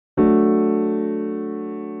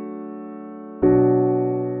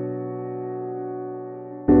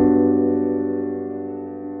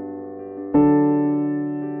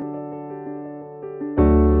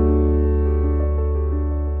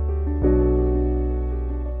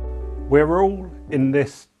We're all in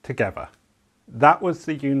this together. That was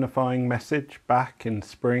the unifying message back in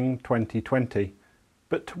spring 2020.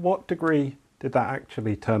 But to what degree did that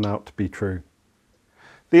actually turn out to be true?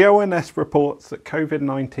 The ONS reports that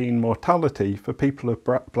COVID-19 mortality for people of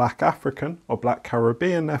Black African or Black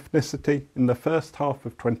Caribbean ethnicity in the first half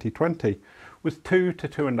of 2020 was 2 to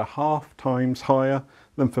 2.5 times higher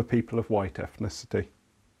than for people of white ethnicity.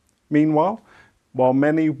 Meanwhile, while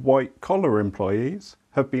many white-collar employees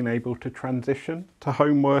have been able to transition to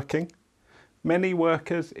home working, many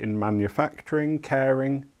workers in manufacturing,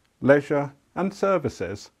 caring, leisure and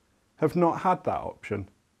services have not had that option,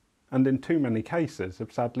 and in too many cases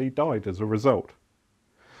have sadly died as a result.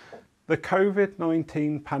 The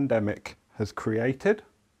COVID-19 pandemic has created,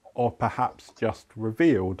 or perhaps just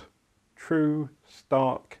revealed, true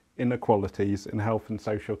stark inequalities in health and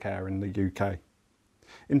social care in the UK.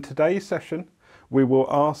 In today's session, we will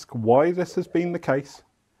ask why this has been the case,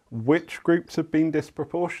 which groups have been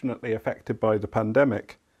disproportionately affected by the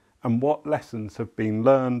pandemic, and what lessons have been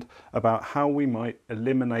learned about how we might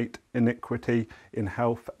eliminate inequity in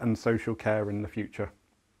health and social care in the future.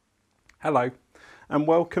 Hello, and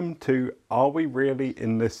welcome to Are We Really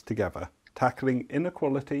in This Together? Tackling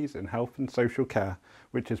Inequalities in Health and Social Care,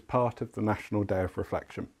 which is part of the National Day of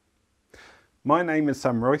Reflection. My name is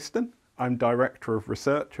Sam Royston. I'm Director of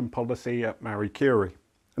Research and Policy at Marie Curie,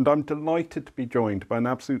 and I'm delighted to be joined by an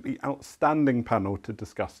absolutely outstanding panel to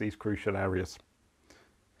discuss these crucial areas.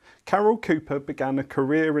 Carol Cooper began a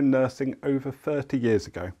career in nursing over 30 years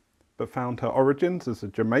ago, but found her origins as a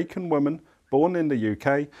Jamaican woman born in the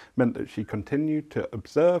UK meant that she continued to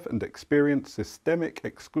observe and experience systemic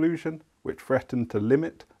exclusion which threatened to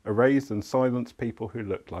limit, erase and silence people who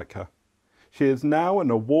looked like her. She is now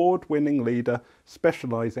an award-winning leader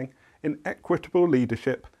specialising in equitable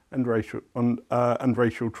leadership and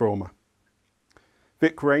racial trauma.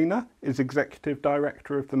 Vic Rayner is Executive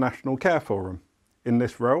Director of the National Care Forum. In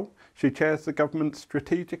this role, she chairs the government's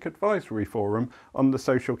Strategic Advisory Forum on the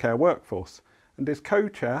social care workforce and is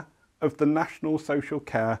co-chair of the National Social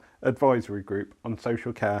Care Advisory Group on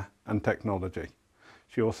Social Care and Technology.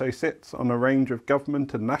 She also sits on a range of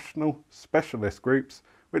government and national specialist groups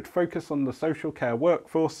which focus on the social care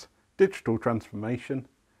workforce, digital transformation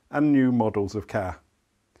and new models of care.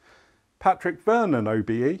 Patrick Vernon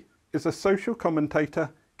OBE is a social commentator,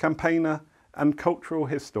 campaigner and cultural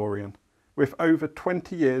historian with over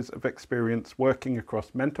 20 years of experience working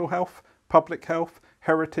across mental health, public health,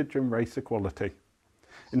 heritage and race equality.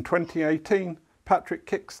 In 2018, Patrick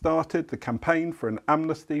kick-started the campaign for an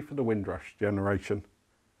amnesty for the Windrush generation.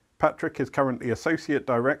 Patrick is currently Associate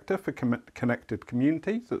Director for Connected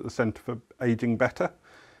Communities at the Centre for Ageing Better,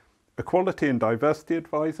 Equality and Diversity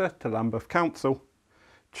Advisor to Lambeth Council,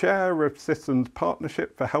 Chair of Citizens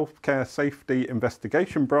Partnership for Healthcare Safety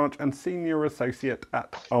Investigation Branch and Senior Associate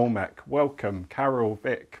at OLMEC. Welcome, Carol,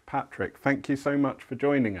 Vic, Patrick. Thank you so much for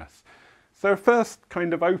joining us. So first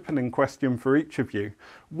kind of opening question for each of you.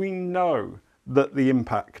 We know that the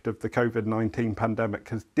impact of the COVID-19 pandemic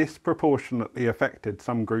has disproportionately affected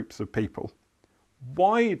some groups of people.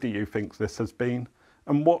 Why do you think this has been,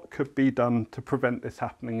 and what could be done to prevent this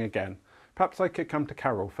happening again? Perhaps I could come to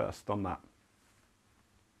Carol first on that.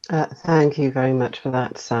 Thank you very much for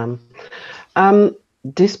that, Sam.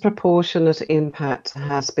 Disproportionate impact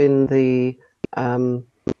has been the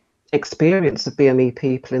experience of BME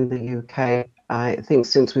people in the UK, I think,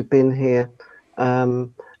 since we've been here.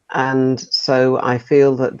 And so I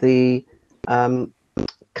feel that the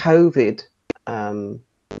COVID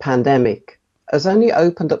pandemic has only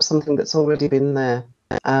opened up something that's already been there.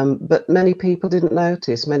 But many people didn't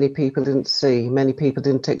notice, many people didn't see, many people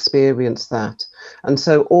didn't experience that. And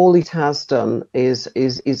so all it has done is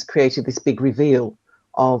created this big reveal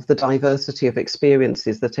of the diversity of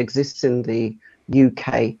experiences that exists in the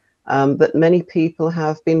UK that many people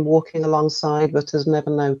have been walking alongside but has never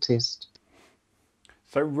noticed.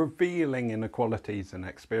 So revealing inequalities in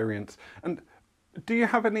experience. And do you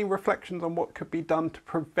have any reflections on what could be done to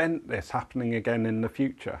prevent this happening again in the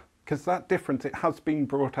future? Because that difference, it has been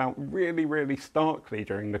brought out really, really starkly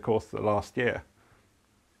during the course of the last year.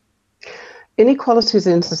 Inequalities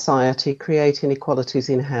in society create inequalities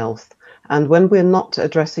in health. And when we're not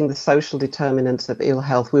addressing the social determinants of ill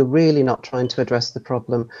health, we're really not trying to address the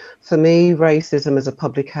problem. For me, racism is a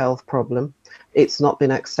public health problem. It's not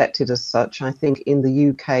been accepted as such. I think in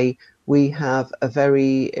the UK, we have a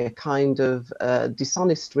very kind of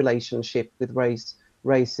dishonest relationship with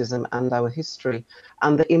racism and our history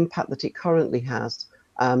and the impact that it currently has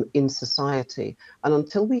in society. And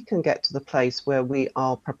until we can get to the place where we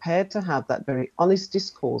are prepared to have that very honest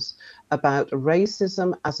discourse about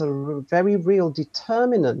racism as a very real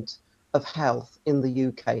determinant of health in the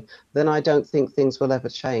UK, then I don't think things will ever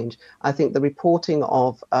change. I think the reporting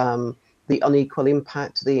of the unequal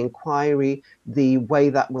impact, the inquiry, the way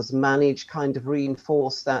that was managed kind of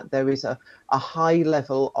reinforced that there is a high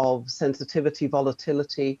level of sensitivity,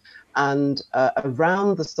 volatility, and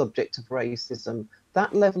around the subject of racism.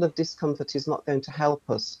 That level of discomfort is not going to help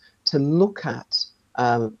us to look at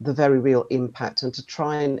the very real impact and to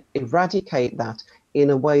try and eradicate that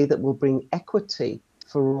in a way that will bring equity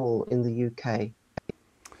for all in the UK.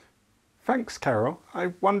 Thanks, Carol.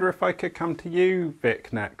 I wonder if I could come to you,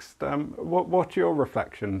 Vic, next. What are your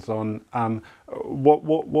reflections on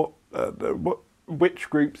which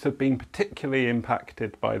groups have been particularly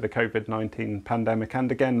impacted by the COVID-19 pandemic?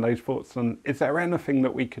 And again, those thoughts on, is there anything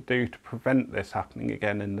that we could do to prevent this happening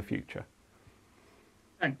again in the future?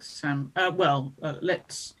 Thanks, Sam. I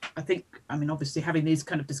think, obviously having these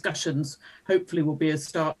kind of discussions hopefully will be a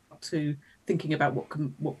start to thinking about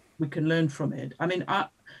what we can learn from it.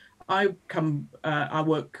 I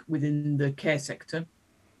work within the care sector,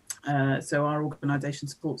 so our organisation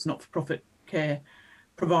supports not-for-profit care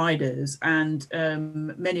providers, and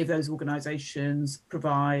many of those organisations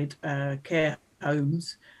provide care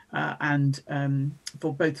homes and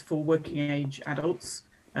for working age adults,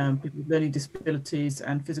 people with learning disabilities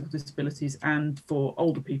and physical disabilities, and for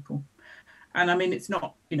older people. And it's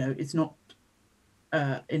not in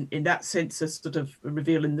that sense a sort of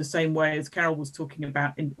reveal in the same way as Carol was talking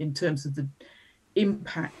about in terms of the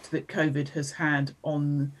impact that COVID has had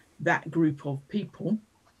on that group of people.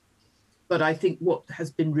 But I think what has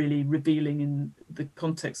been really revealing in the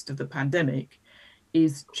context of the pandemic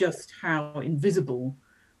is just how invisible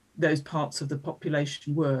those parts of the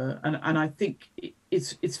population were. And I think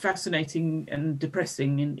it's fascinating and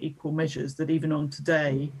depressing in equal measures that even on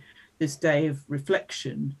today, this day of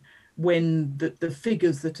reflection, when the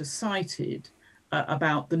figures that are cited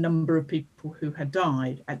about the number of people who had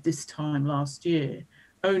died at this time last year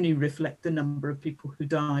only reflect the number of people who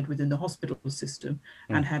died within the hospital system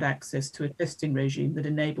and had access to a testing regime that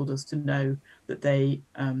enabled us to know that they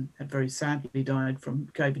had very sadly died from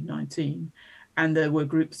COVID-19. And there were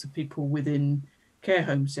groups of people within care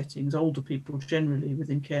home settings, older people generally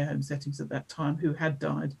within care home settings at that time, who had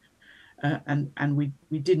died. And we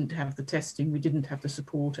didn't have the testing, we didn't have the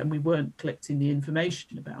support, and we weren't collecting the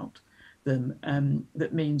information about them.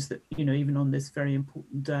 That means that, even on this very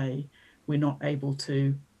important day, we're not able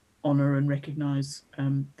to honour and recognise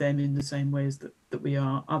them in the same ways that we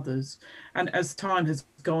are others. And as time has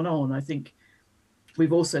gone on, I think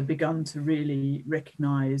we've also begun to really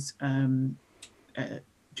recognise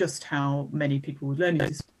just how many people with learning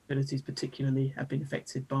disabilities particularly have been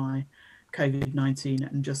affected by COVID-19,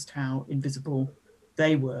 and just how invisible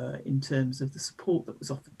they were in terms of the support that was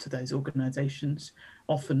offered to those organisations,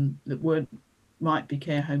 often that might be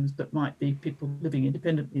care homes, but might be people living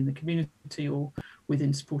independently in the community or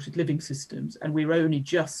within supported living systems. And we're only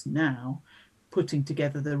just now putting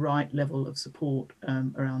together the right level of support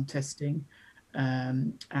around testing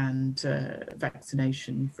and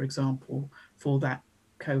vaccination, for example, for that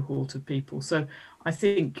cohort of people. So I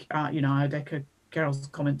think, I'd echo Carol's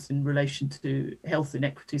comments in relation to health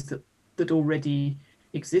inequities that already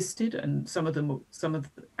existed, and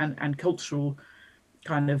and cultural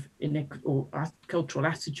kind of cultural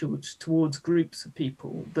attitudes towards groups of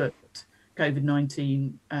people that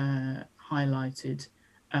COVID-19 highlighted,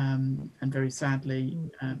 and very sadly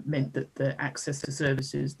meant that the access to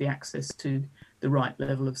services, the access to the right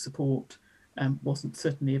level of support wasn't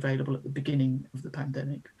certainly available at the beginning of the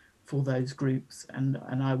pandemic for those groups. And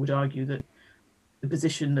I would argue that the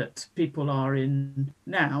position that people are in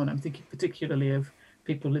now, and I'm thinking particularly of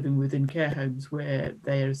people living within care homes, where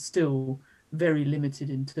they are still very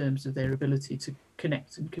limited in terms of their ability to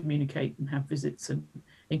connect and communicate and have visits and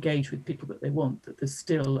engage with people that they want, that there's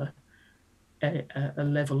still a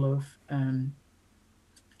level of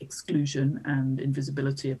exclusion and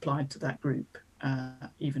invisibility applied to that group,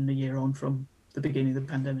 even a year on from the beginning of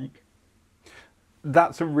the pandemic.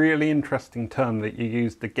 That's a really interesting term that you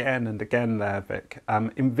used again and again there, Vic.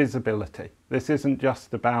 Invisibility. This isn't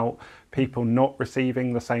just about people not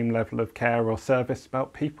receiving the same level of care or service,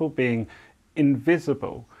 about people being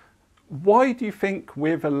invisible. Why do you think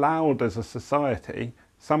we've allowed as a society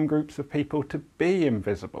some groups of people to be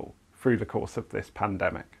invisible through the course of this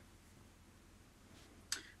pandemic?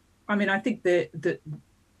 I think that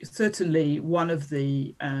certainly one of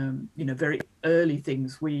the very early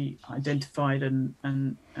things we identified and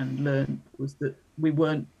learned was that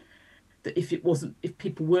if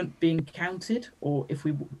people weren't being counted, or if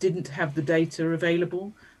we didn't have the data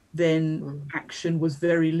available, then action was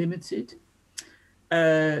very limited.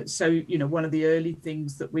 So, you know, one of the early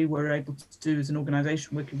things that we were able to do as an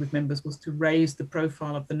organisation working with members was to raise the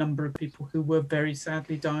profile of the number of people who were very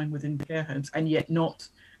sadly dying within care homes and yet not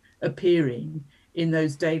appearing in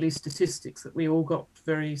those daily statistics that we all got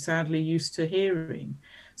very sadly used to hearing.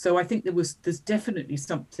 So I think there's definitely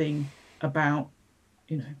something about,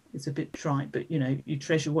 you know, it's a bit trite, but, you know, you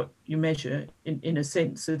treasure what you measure in a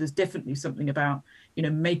sense. So there's definitely something about, you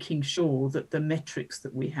know, making sure that the metrics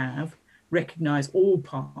that we have recognize all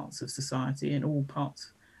parts of society and all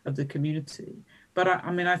parts of the community. But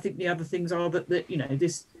I mean, I think the other things are that you know,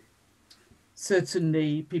 this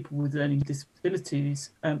certainly people with learning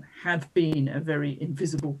disabilities have been a very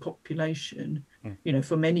invisible population, you know,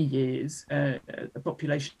 for many years, a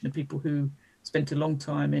population of people who spent a long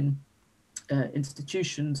time in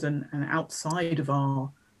institutions and outside of our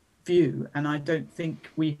view. And I don't think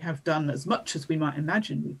we have done as much as we might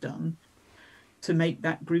imagine we've done to make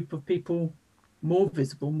that group of people more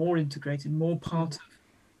visible, more integrated, more part of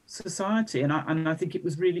society. And I think it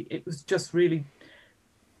was just really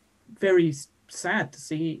very sad to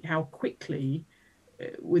see how quickly,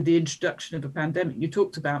 with the introduction of a pandemic, you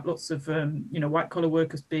talked about lots of you know, white collar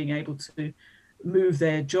workers being able to move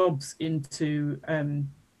their jobs into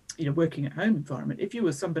you know, working at home environment. If you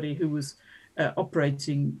were somebody who was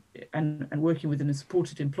operating and working within a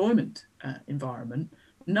supported employment environment,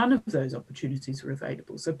 none of those opportunities were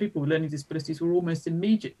available. So people with learning disabilities were almost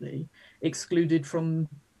immediately excluded from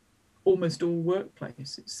almost all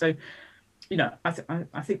workplaces. So, you know, I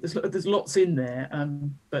think there's lots in there,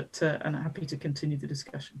 but and I'm happy to continue the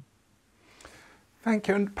discussion. Thank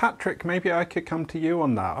you. And Patrick, maybe I could come to you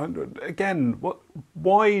on that. Again,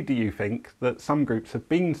 why do you think that some groups have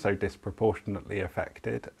been so disproportionately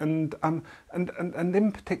affected? And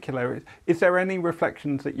in particular, is there any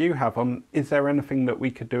reflections that you have on, is there anything that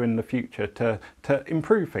we could do in the future to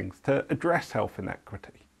improve things, to address health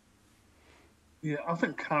inequity? Yeah, I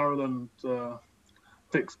think Carolyn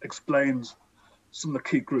Fix explains some of the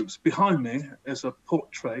key groups. Behind me is a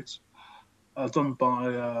portrait done by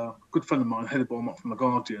a good friend of mine, Haley Beaumont from The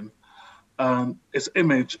Guardian. It's an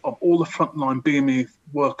image of all the frontline BME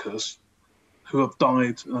workers who have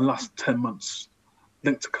died in the last 10 months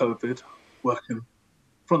linked to COVID,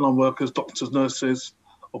 frontline workers, doctors, nurses,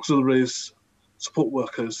 auxiliaries, support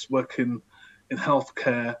workers working in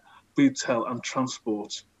healthcare, retail and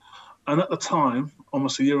transport. And at the time,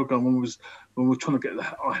 almost a year ago, when we were trying to get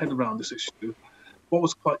our head around this issue, what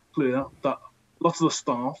was quite clear that lots of the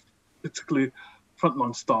staff, particularly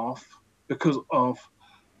frontline staff, because of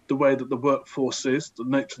the way that the workforce is, the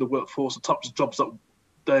nature of the workforce, the types of jobs that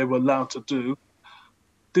they were allowed to do,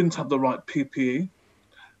 didn't have the right PPE,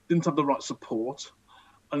 didn't have the right support.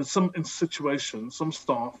 And in situations, some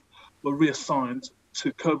staff were reassigned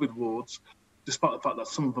to COVID wards, despite the fact that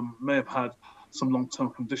some of them may have had some long-term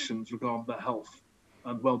conditions regarding their health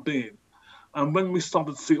and well-being. And when we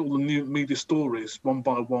started to see all the new media stories, one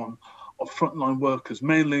by one, of frontline workers,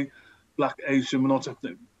 mainly Black, Asian, minority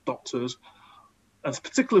ethnic doctors, and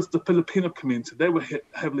particularly the Filipino community, they were hit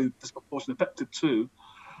heavily disproportionately affected too.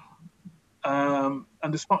 And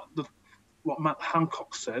despite what Matt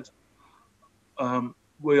Hancock said,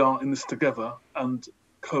 we are in this together and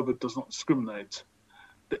COVID does not discriminate.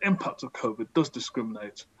 The impact of COVID does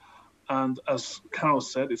discriminate. And as Carol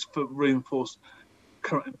said, it's reinforced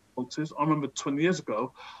current inequalities. I remember 20 years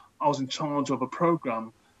ago, I was in charge of a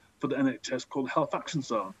program for the NHS called Health Action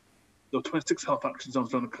Zone. There were 26 health action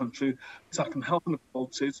zones around the country tackling health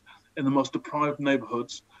inequalities in the most deprived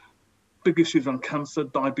neighbourhoods, big issues around cancer,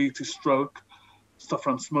 diabetes, stroke, stuff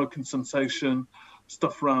around smoking cessation,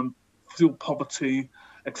 stuff around fuel poverty,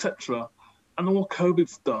 etc. And all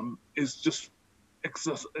COVID's done is just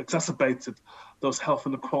exacerbated those health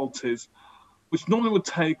inequalities, which normally would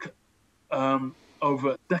take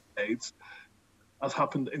over decades, has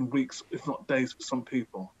happened in weeks, if not days, for some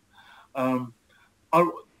people.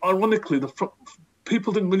 Ironically,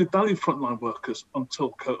 people didn't really value frontline workers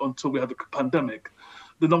until we had a pandemic.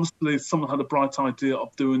 Then obviously someone had a bright idea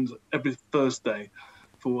of doing every Thursday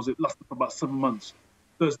it lasted for about 7 months,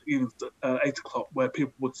 Thursday evenings at 8 o'clock, where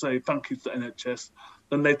people would say thank you to the NHS.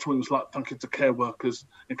 Then later on it was like thank you to care workers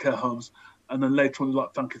in care homes. And then later on it was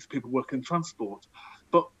like thank you to people working in transport.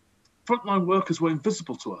 But frontline workers were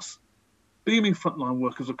invisible to us. BME frontline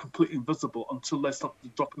workers were completely invisible until they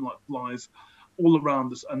started dropping like flies all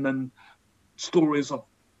around us. And then stories of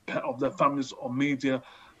their families on media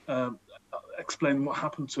explaining what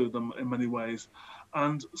happened to them in many ways.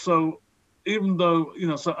 And so even though,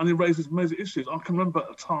 and it raises major issues. I can remember at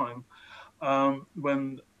a time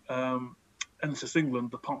when NHS England,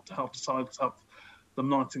 Department of Health, decided to have the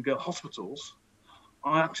Nightingale hospitals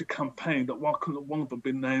I actually campaigned that why couldn't one of them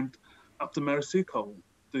be named after Mary Seacole,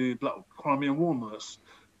 the Black Crimean War nurse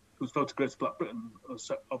who was voted Great Black Britain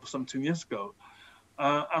over 17 years ago.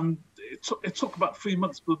 And it took about 3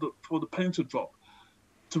 months for the penny to drop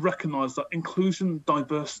to recognise that inclusion,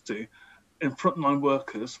 diversity in frontline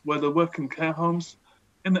workers, where they work in care homes,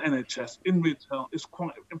 in the NHS, in retail, is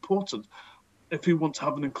quite important if you want to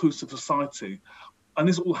have an inclusive society. And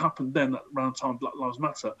this all happened then around the time Black Lives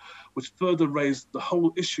Matter, which further raised the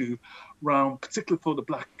whole issue around, particularly for the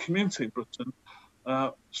Black community in Britain,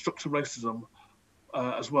 structural racism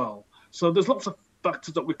as well. So there's lots of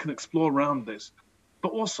factors that we can explore around this.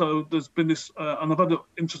 But also there's been this, and I've had an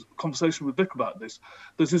interesting conversation with Vic about this,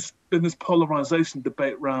 been this polarisation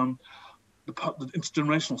debate around the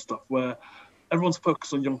intergenerational stuff where everyone's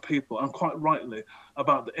focused on young people, and quite rightly,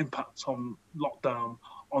 about the impact on lockdown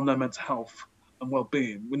on their mental health and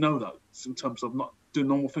well-being. We know that in terms of not doing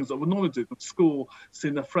normal things that we normally do, at school,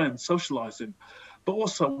 seeing their friends, socialising. But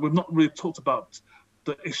also, we've not really talked about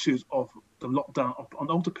the issues of the lockdown on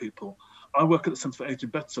older people. I work at the Centre for Aging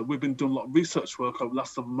Better. We've been doing a lot of research work over the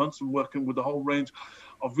last 7 months and working with a whole range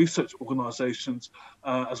of research organisations,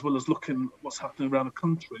 as well as looking what's happening around the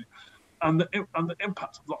country. And the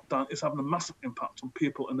impact of lockdown is having a massive impact on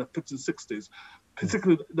people in their 50s and 60s.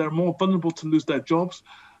 Particularly, they're more vulnerable to lose their jobs,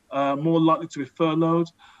 more likely to be furloughed,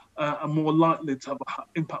 and more likely to have an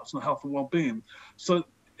impact on health and well-being. So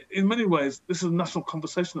in many ways, this is a national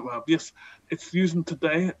conversation that we have. Yes, it's using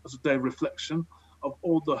today as a day of reflection of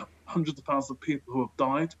all the hundreds of thousands of people who have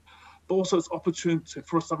died, but also it's an opportunity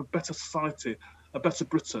for us to have a better society, a better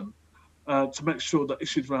Britain, to make sure that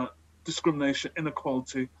issues around discrimination,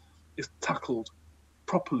 inequality is tackled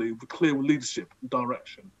properly with clear leadership and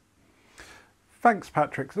direction. Thanks,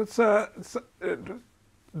 Patrick.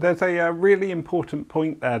 There's a really important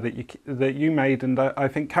point there that you made, and I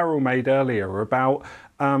think Carol made earlier, about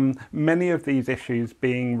many of these issues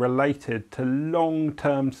being related to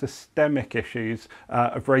long-term systemic issues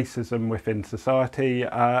of racism within society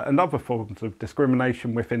and other forms of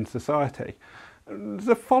discrimination within society. There's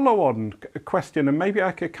a follow-on question, and maybe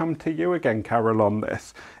I could come to you again, Carol, on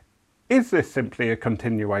this. Is this simply a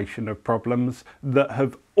continuation of problems that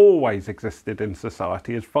have always existed in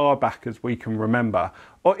society as far back as we can remember?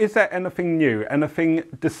 Or is there anything new, anything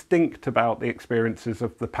distinct about the experiences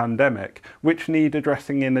of the pandemic which need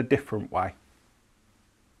addressing in a different way?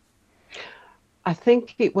 I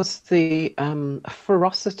think it was the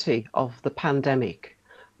ferocity of the pandemic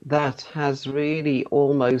that has really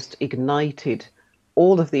almost ignited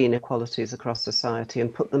all of the inequalities across society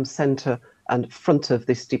and put them centre and front of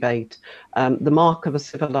this debate. The mark of a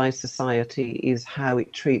civilized society is how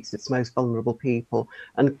it treats its most vulnerable people.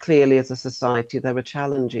 And clearly, as a society, there are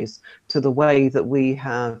challenges to the way that we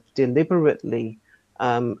have deliberately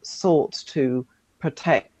sought to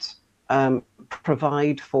protect,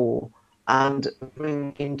 provide for, and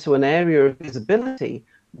bring into an area of visibility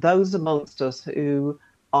those amongst us who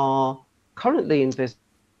are currently invisible,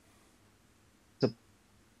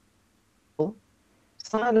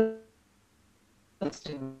 silent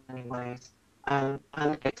in many ways, and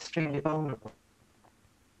extremely vulnerable.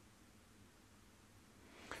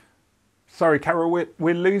 Sorry, Carol,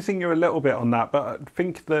 we're losing you a little bit on that, but I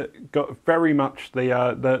think that got very much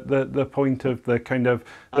the point of the kind of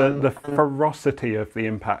the ferocity of the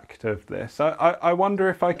impact of this. I wonder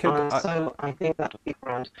if I could. So I think that would be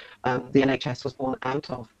around the NHS was born out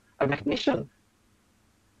of a recognition.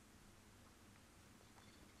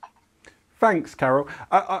 Thanks, Carol.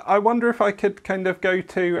 I wonder if I could kind of go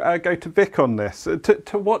to Vic on this.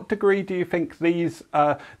 To what degree do you think these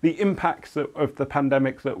the impacts of the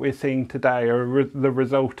pandemic that we're seeing today are the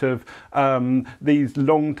result of these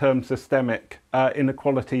long-term systemic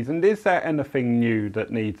inequalities, and is there anything new that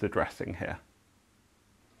needs addressing here?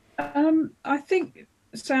 I think,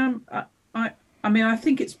 Sam, I mean, I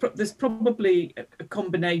think there's probably a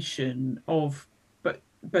combination of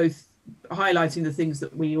both highlighting the things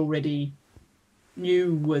that we already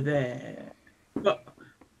knew were there, but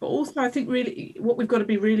also I think really what we've got to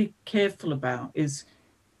be really careful about is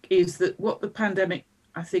that what the pandemic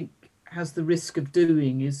I think has the risk of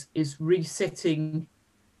doing is resetting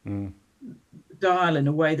dial in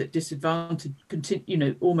a way that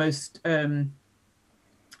almost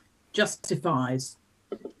justifies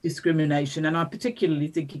discrimination. And I'm particularly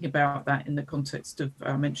thinking about that in the context of,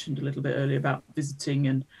 I mentioned a little bit earlier about visiting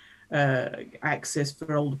and access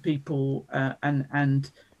for older people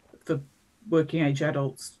and for working age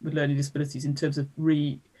adults with learning disabilities in terms of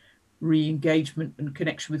re-engagement and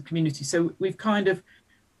connection with community. So we've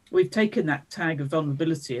taken that tag of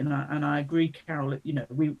vulnerability, and I agree, Carol,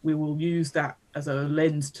 we will use that as a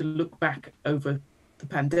lens to look back over the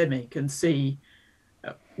pandemic and see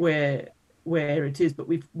where it is. But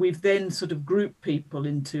we've then sort of grouped people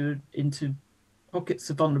into pockets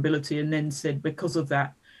of vulnerability, and then said, because of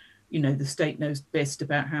that, the state knows best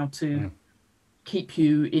about how to keep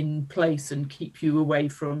you in place and keep you away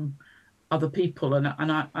from other people. And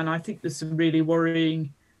I think there's some really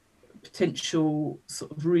worrying potential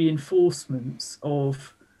sort of reinforcements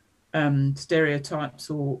of stereotypes,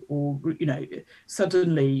 or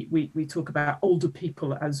suddenly we talk about older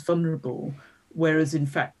people as vulnerable, whereas in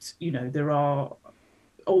fact, there are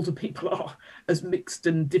older people are as mixed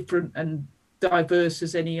and different and diverse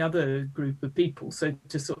as any other group of people. So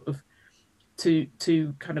to sort of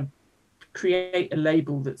to kind of create a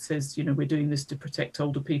label that says, we're doing this to protect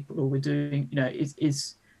older people, or we're doing,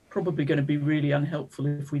 is probably going to be really unhelpful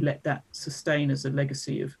if we let that sustain as a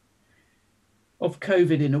legacy of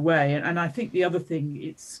COVID in a way. And I think the other thing,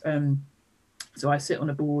 it's so I sit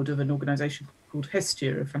on a board of an organisation called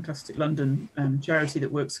Hestia, a fantastic London charity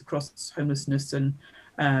that works across homelessness and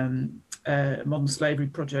modern slavery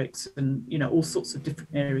projects, and all sorts of different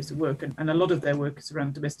areas of work, and a lot of their work is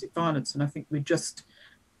around domestic violence. And I think we're just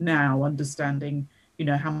now understanding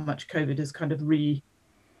how much COVID has kind of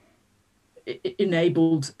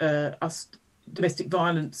enabled us, domestic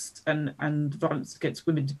violence and violence against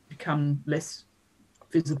women, to become less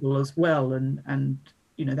visible as well, and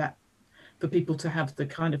that for people to have the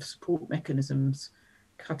kind of support mechanisms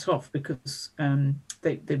cut off because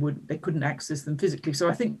they couldn't access them physically. So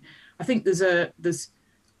I think there's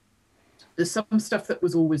some stuff that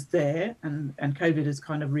was always there, and COVID has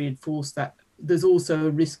kind of reinforced that. There's also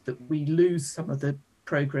a risk that we lose some of the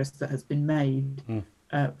progress that has been made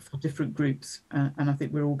for different groups, and I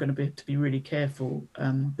think we're all going to have to be really careful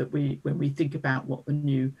that when we think about what the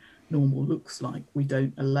new normal looks like, we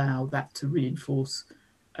don't allow that to reinforce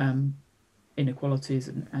inequalities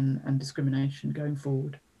and discrimination going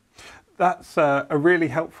forward. That's a really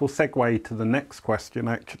helpful segue to the next question,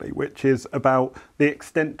 actually, which is about the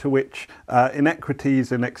extent to which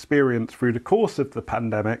inequities in experience through the course of the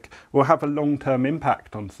pandemic will have a long-term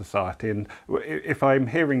impact on society. And if I'm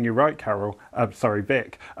hearing you right,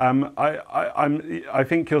 Vic, I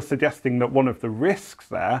think you're suggesting that one of the risks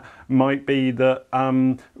there might be that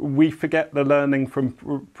we forget the learning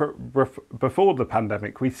from before the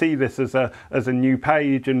pandemic. We see this as a new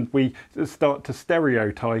page, and we start to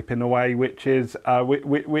stereotype in a way which is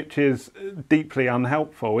deeply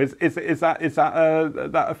unhelpful. Is that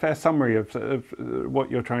a fair summary of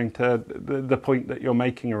what you're trying to, the point that you're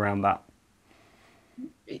making around that?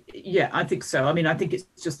 Yeah, I think so. I mean, I think it's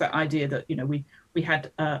just that idea that we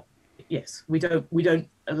had we don't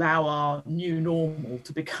allow our new normal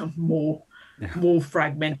to become more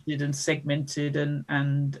fragmented and segmented and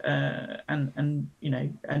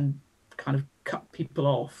kind of cut people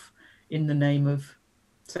off in the name of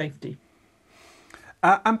safety.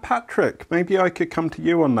 And Patrick, maybe I could come to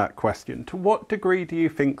you on that question. To what degree do you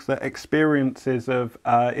think that experiences of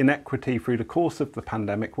inequity through the course of the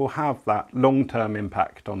pandemic will have that long-term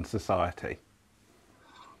impact on society?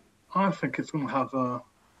 I think it's going to have a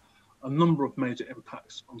number of major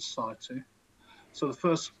impacts on society. So the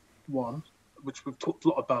first one, which we've talked a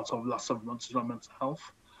lot about over the last 7 months, is around mental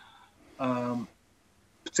health.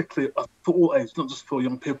 Particularly for all ages, not just for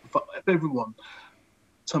young people, for everyone,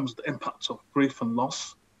 in terms of the impact of grief and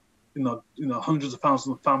loss. Hundreds of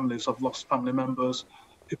thousands of families have lost family members,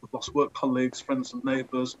 people have lost work colleagues, friends and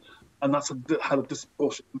neighbours, and that's had a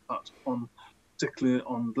disproportionate impact particularly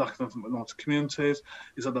on Black and minority communities.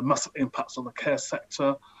 It's had a massive impact on the care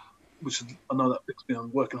sector, which I know that Vic's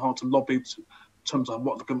been working hard to lobby in terms of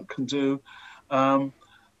what the government can do. And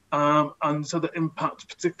so the impact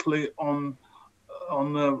particularly on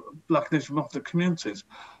the Black and minority communities.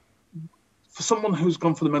 For someone who's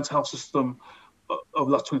gone through the mental health system over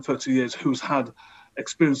the last 20, 30 years, who's had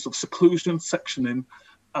experience of seclusion, sectioning,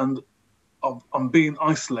 and of being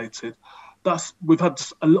isolated, we've had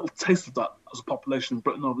just a little taste of that as a population in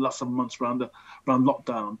Britain over the last 7 months around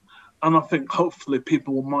lockdown. And I think hopefully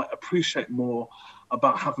people might appreciate more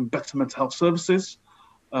about having better mental health services,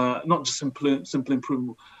 not just simply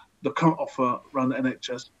improving the current offer around the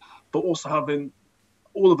NHS, but also having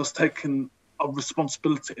all of us taking a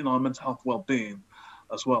responsibility in our mental health well-being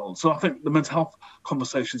as well. So I think the mental health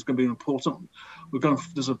conversation is going to be important. We're going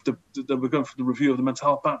through the review of the Mental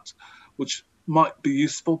Health Act, which might be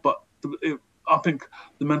useful, but I think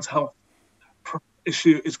the mental health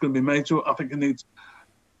issue is going to be major. I think it needs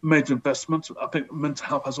major investment. I think mental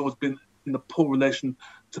health has always been in a poor relation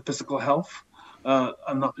to physical health,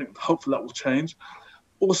 and I think hopefully that will change.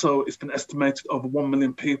 Also, it's been estimated over 1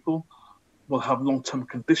 million people will have long-term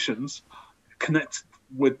conditions connected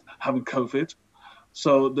with having COVID.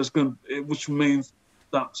 So which means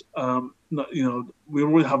that we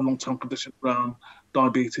already have long-term conditions around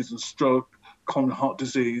diabetes and stroke, coronary heart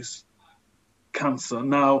disease, cancer.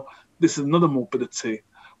 Now, this is another morbidity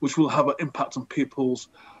which will have an impact on people's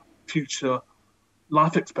future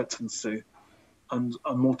life expectancy and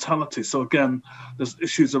mortality. So again, there's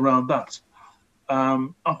issues around that.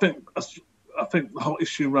 I think the whole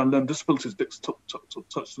issue around learning disabilities Dick's touched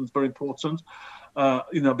on is very important.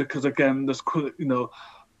 Because again,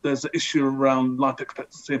 there's an issue around life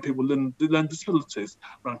expectancy and people learn disabilities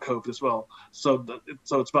around COVID as well. So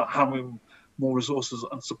it's about having more resources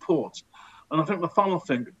and support. And I think the final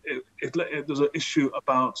thing, there's an issue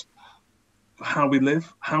about how we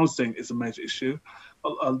live. Housing is a major issue.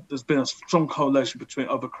 There's been a strong correlation between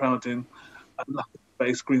overcrowding and lack of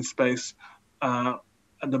space, green space, and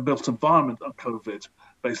the built environment and COVID,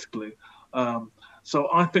 basically. So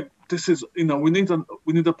I think this is, we need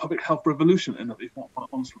a public health revolution, if you want my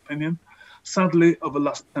honest opinion. Sadly, over the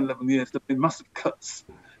last 10, 11 years, there have been massive cuts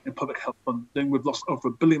in public health funding. We've lost over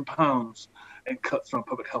 £1 billion in cuts around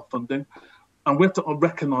public health funding. And we have to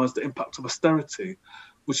recognise the impact of austerity,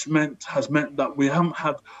 which has meant that we haven't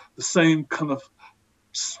had the same kind of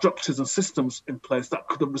structures and systems in place that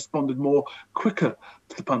could have responded more quicker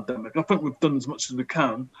to the pandemic. I think we've done as much as we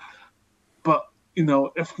can, but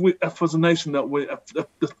if as a nation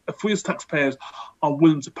if we as taxpayers are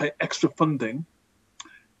willing to pay extra funding,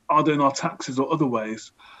 either in our taxes or other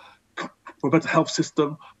ways, for a better health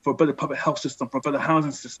system, for a better public health system, for a better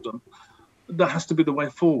housing system, that has to be the way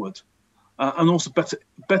forward. And also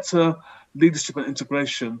better leadership and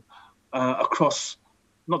integration across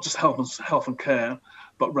not just health and care,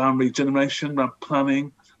 but around regeneration, around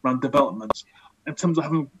planning, around development, in terms of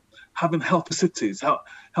having healthy cities,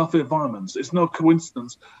 healthy environments. It's no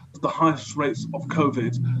coincidence that the highest rates of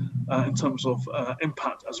COVID in terms of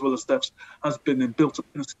impact as well as deaths has been in built-up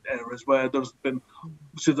areas where there's been,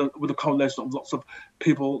 with a correlation of lots of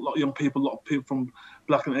people, a lot of young people, a lot of people from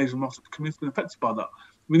Black and Asian communities been affected by that.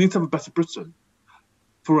 We need to have a better Britain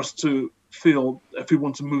for us to feel, if we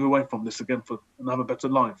want to move away from this again and have a better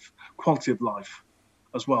life, quality of life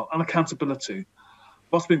as well, and accountability.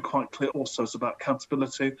 What's been quite clear also is about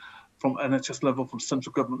accountability from NHS level, from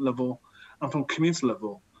central government level, and from community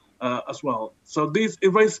level as well. So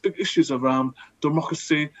it raises big issues around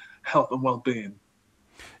democracy, health and well-being.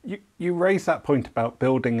 You raise that point about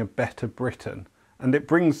building a better Britain, and it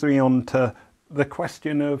brings me on to the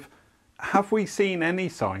question of, have you seen any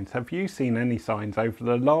signs over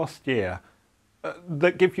the last year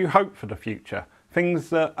that give you hope for the future?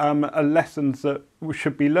 Things that are lessons that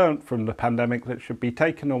should be learnt from the pandemic, that should be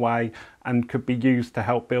taken away and could be used to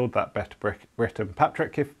help build that better Britain.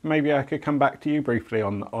 Patrick, if maybe I could come back to you briefly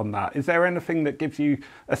on that. Is there anything that gives you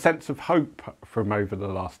a sense of hope from over the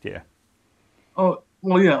last year? Oh,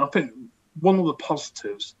 well, yeah, I think one of the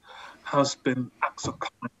positives has been acts of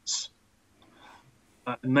kindness.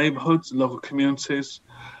 In neighbourhoods, local communities,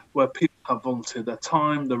 where people have volunteered their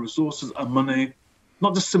time, their resources and money,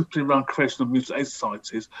 not just simply around creation of mutual aid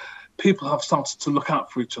societies. People have started to look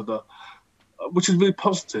out for each other, which is really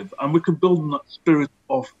positive. And we can build on that spirit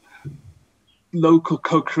of local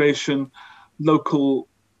co-creation, local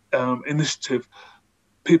initiative,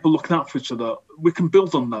 people looking out for each other. We can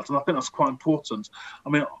build on that, and I think that's quite important. I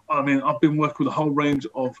mean, I've been working with a whole range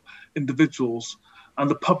of individuals and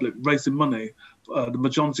the public raising money, the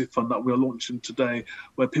Majonzi Fund that we are launching today,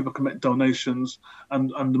 where people can make donations and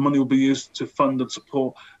the money will be used to fund and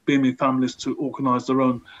support BME families to organise their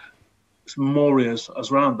own memorials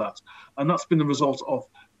around that. And that's been the result of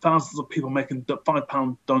thousands of people making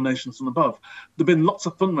 £5 donations and above. There have been lots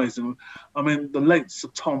of fundraising. I mean, the late Sir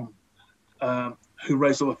Tom, who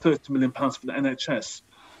raised over £30 million for the NHS,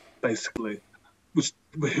 basically,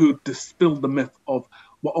 who dispelled the myth of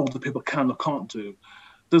what older people can or can't do.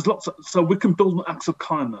 There's so we can build on acts of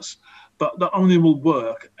kindness, but that only will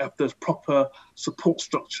work if there's proper support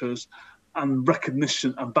structures and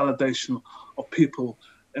recognition and validation of people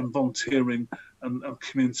in volunteering and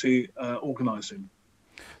community organising.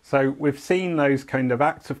 So we've seen those kind of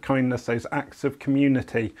acts of kindness, those acts of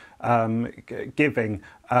community giving,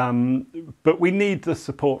 but we need the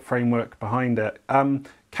support framework behind it.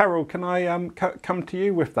 Carol, can I come to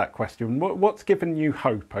you with that question? What's given you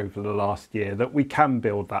hope over the last year that we can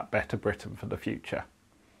build that better Britain for the future?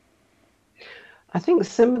 I think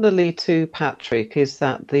similarly to Patrick is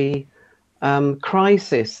that the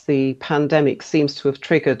crisis, the pandemic, seems to have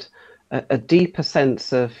triggered a deeper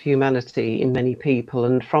sense of humanity in many people.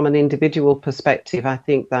 And from an individual perspective, I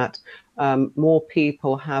think that more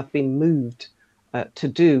people have been moved to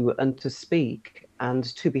do and to speak and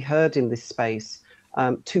to be heard in this space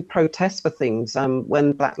to protest for things.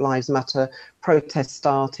 When Black Lives Matter protests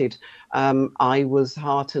started, I was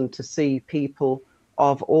heartened to see people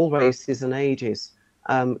of all races and ages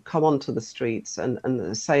come onto the streets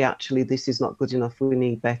and say, actually, this is not good enough, we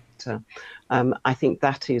need better. I think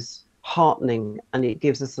that is heartening, and it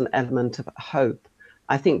gives us an element of hope.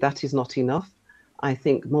 I think that is not enough. I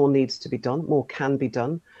think more needs to be done, more can be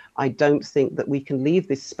done. I don't think that we can leave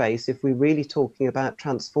this space if we're really talking about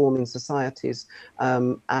transforming societies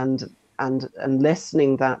and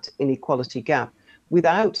lessening that inequality gap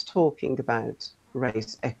without talking about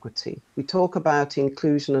race equity. We talk about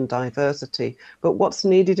inclusion and diversity, but what's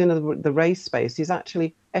needed in the race space is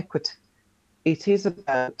actually equity. It is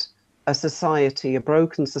about a society, a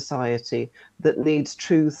broken society that needs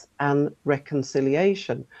truth and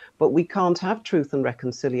reconciliation. But we can't have truth and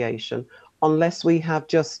reconciliation unless we have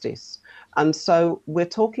justice. And so we're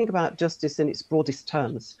talking about justice in its broadest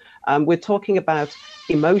terms. We're talking about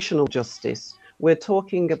emotional justice. We're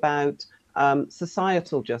talking about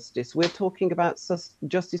societal justice. We're talking about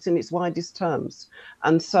justice in its widest terms.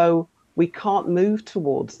 And so we can't move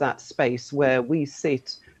towards that space where we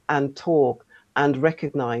sit and talk and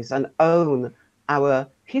recognize and own our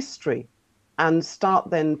history and start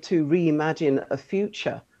then to reimagine a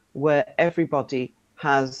future where everybody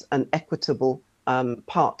has an equitable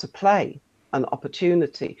part to play, an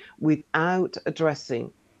opportunity, without addressing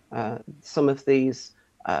some of these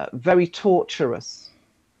very torturous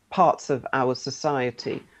parts of our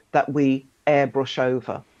society that we airbrush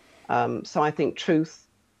over. So I think truth,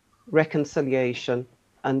 reconciliation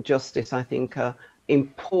and justice, I think, are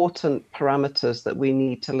important parameters that we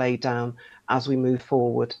need to lay down as we move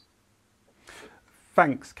forward.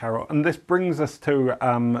 Thanks, Carol. And this brings us to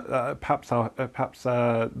perhaps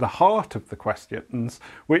the heart of the questions,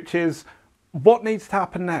 which is what needs to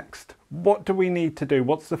happen next? What do we need to do?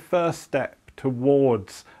 What's the first step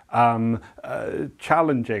towards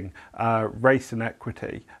challenging race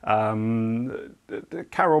inequity?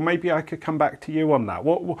 Carol, maybe I could come back to you on that.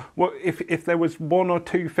 What if there was one or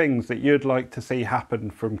two things that you'd like to see happen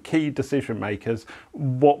from key decision makers,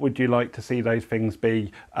 what would you like to see those things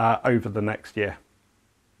be over the next year?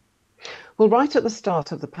 Well, right at the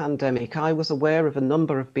start of the pandemic, I was aware of a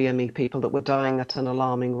number of BME people that were dying at an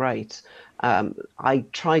alarming rate. I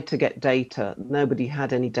tried to get data. Nobody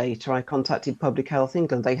had any data. I contacted Public Health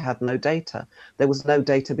England. They had no data. There was no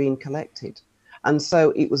data being collected. And so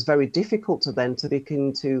it was very difficult to then to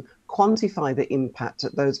begin to quantify the impact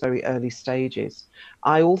at those very early stages.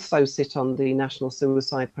 I also sit on the National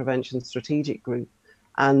Suicide Prevention Strategic Group,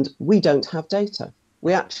 and we don't have data.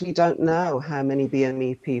 We actually don't know how many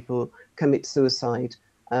BME people commit suicide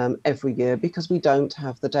every year because we don't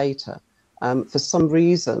have the data. For some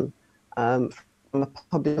reason, from a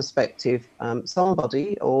public perspective,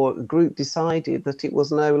 somebody or a group decided that it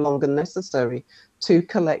was no longer necessary to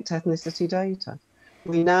collect ethnicity data.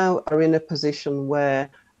 We now are in a position where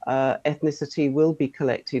ethnicity will be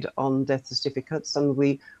collected on death certificates, and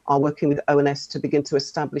we are working with ONS to begin to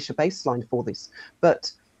establish a baseline for this.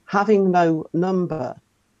 But having no number,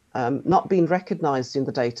 not being recognised in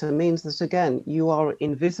the data, means that, again, you are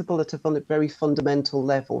invisible at a very fundamental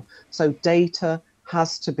level. So data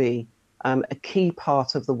has to be a key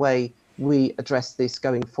part of the way we address this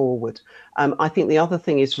going forward. I think the other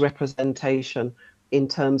thing is representation in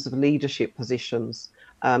terms of leadership positions.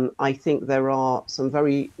 I think there are some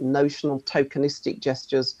very notional tokenistic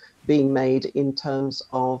gestures being made in terms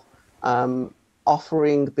of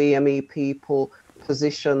offering BME people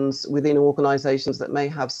positions within organisations that may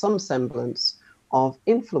have some semblance of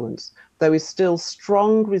influence. There is still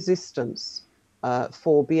strong resistance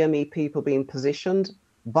for BME people being positioned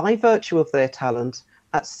by virtue of their talent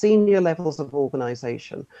at senior levels of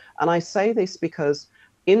organisation. And I say this because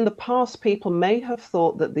in the past, people may have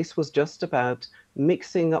thought that this was just about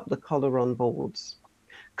mixing up the colour on boards.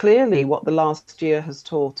 Clearly, what the last year has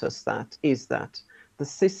taught us is that the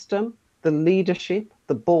system, the leadership,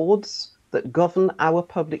 the boards that govern our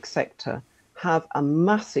public sector have a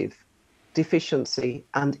massive deficiency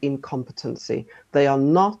and incompetency. They are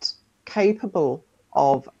not capable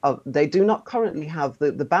they do not currently have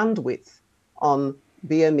the bandwidth on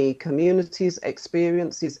BME communities,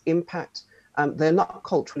 experiences, impact. They're not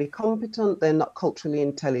culturally competent, they're not culturally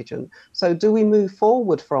intelligent. So do we move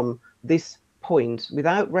forward from this point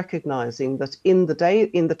without recognising that in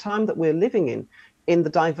the time that we're living in the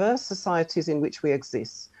diverse societies in which we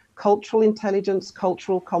exist, cultural intelligence,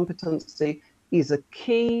 cultural competency is a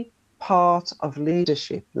key part of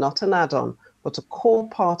leadership, not an add-on, but a core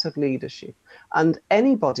part of leadership. And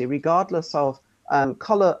anybody, regardless of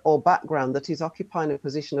colour or background that is occupying a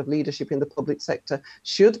position of leadership in the public sector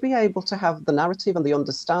should be able to have the narrative and the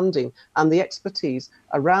understanding and the expertise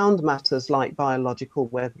around matters like biological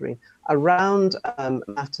weathering, around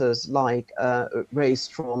matters like race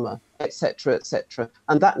trauma, etc., etc.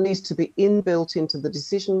 And that needs to be inbuilt into the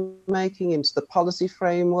decision making, into the policy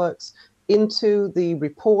frameworks, into the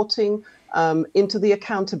reporting, into the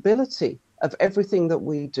accountability of everything that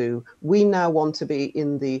we do. We now want to be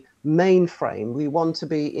in the mainframe. We want to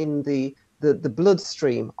be in the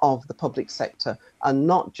bloodstream of the public sector and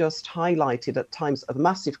not just highlighted at times of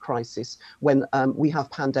massive crisis when we have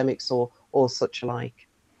pandemics or such like.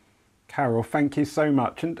 Carol, thank you so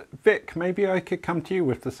much. And Vic, maybe I could come to you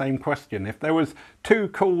with the same question. If there was 2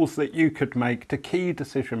 calls that you could make to key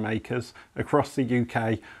decision makers across the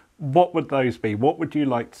UK, what would those be? What would you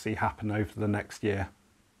like to see happen over the next year?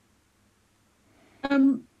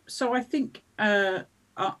 So I think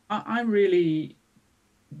I'm really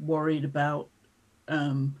worried about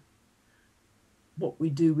what we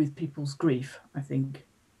do with people's grief. I think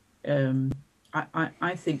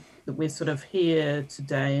I think that we're sort of here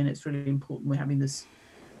today, and it's really important we're having this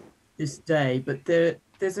day. But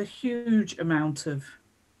there's a huge amount of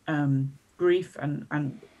grief, and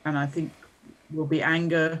I think will be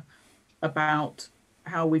anger about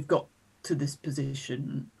how we've got to this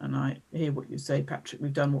position. And I hear what you say, Patrick,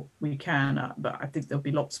 we've done what we can, but I think there'll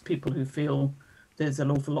be lots of people who feel there's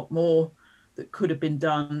an awful lot more that could have been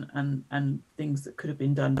done, and things that could have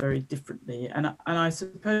been done very differently. And I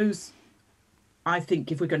suppose, I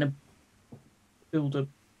think if we're going to build a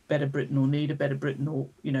better Britain, or need a better Britain, or,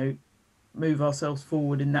 you know, move ourselves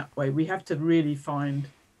forward in that way, we have to really find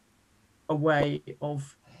a way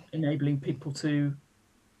of enabling people to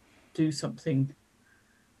do something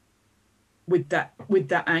with that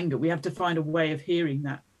anger. We have to find a way of hearing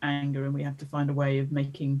that anger, and we have to find a way of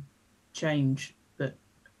making change that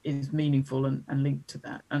is meaningful and linked to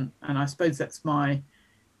that. And I suppose that's my,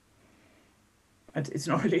 it's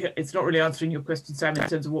not really answering your question, Sam, in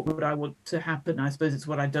terms of what would I want to happen. I suppose it's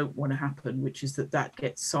what I don't want to happen, which is that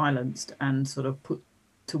gets silenced and sort of put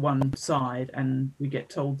to one side, and we get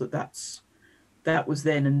told that was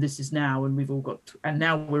then and this is now, and we've all got and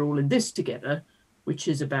now we're all in this together, which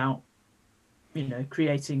is about, you know,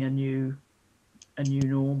 creating a new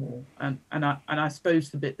normal. And I suppose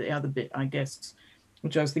the other bit, I guess,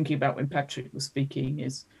 which I was thinking about when Patrick was speaking,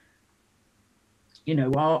 is, you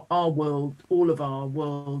know, our world, all of our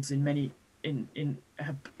worlds in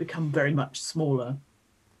have become very much smaller.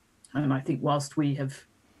 And I think whilst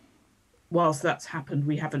that's happened,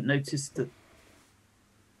 we haven't noticed that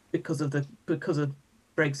because of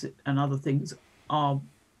Brexit and other things, our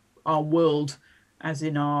world, as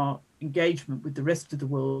in our engagement with the rest of the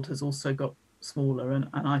world, has also got smaller. And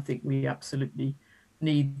I think we absolutely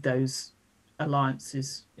need those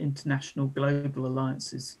alliances, international, global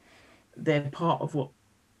alliances. They're part of what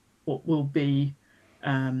will be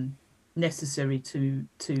necessary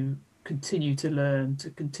to continue to learn, to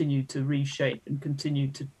continue to reshape, and continue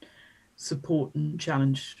to support and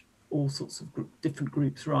challenge all sorts of different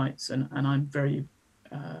groups' rights. And I'm very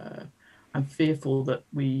I'm fearful that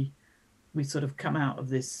we sort of come out of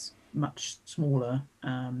this much smaller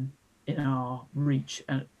in our reach,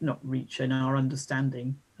 in our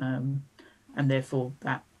understanding, and therefore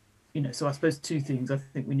that, you know, so I suppose 2 things. I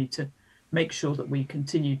think we need to make sure that we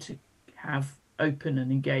continue to have open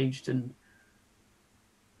and engaged and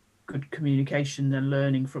good communication and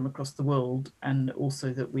learning from across the world, and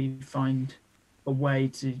also that we find a way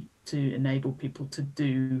to enable people to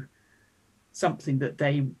do something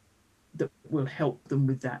that will help them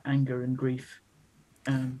with that anger and grief,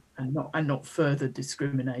 and not further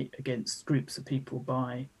discriminate against groups of people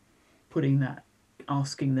by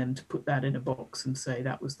asking them to put that in a box and say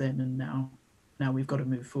that was then and now we've got to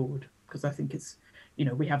move forward. Because I think it's, you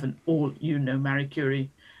know, we haven't all, you know, Marie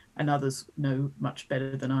Curie and others know much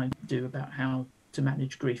better than I do about how to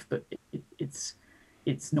manage grief, but it's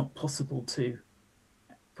not possible to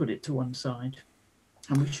put it to one side,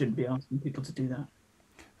 and we shouldn't be asking people to do that.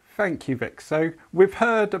 Thank you, Vic. So we've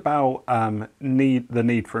heard about the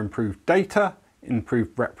need for improved data,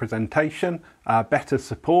 improved representation, better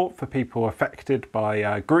support for people affected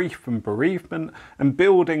by grief and bereavement, and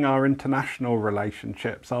building our international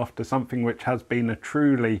relationships after something which has been a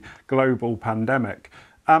truly global pandemic.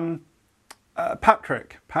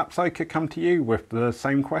 Patrick, perhaps I could come to you with the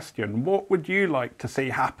same question. What would you like to see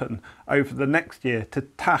happen over the next year to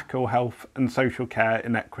tackle health and social care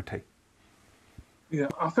inequity? Yeah,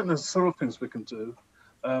 I think there's several things we can do.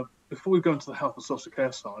 Before we go into the health and social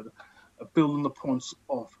care side, building the points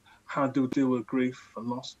of how do we deal with grief and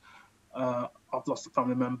loss. I've lost a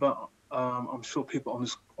family member. I'm sure people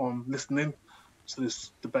on listening to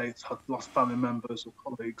this debate have lost family members or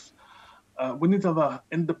colleagues. We need to have an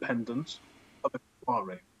independent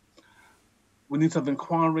inquiry. We need to have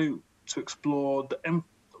inquiry to explore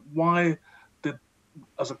why did,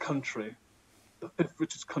 as a country, the fifth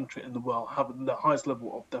richest country in the world, have the highest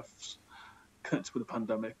level of deaths connected with the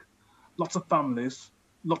pandemic. Lots of families,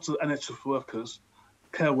 lots of NHS workers,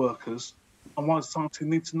 care workers, and why society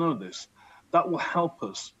needs to know this. That will help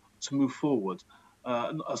us to move forward,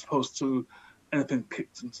 as opposed to anything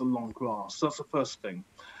kicked into the long grass. So that's the first thing.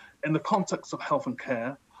 In the context of health and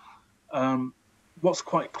care, what's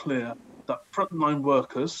quite clear that frontline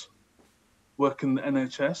workers work in the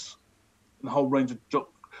NHS, in a whole range of job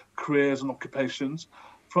careers and occupations,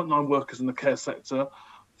 frontline workers in the care sector,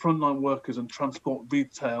 frontline workers in transport,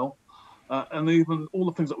 retail, and even all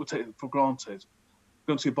the things that we take for granted.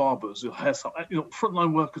 Going to your barbers, your hairstyle,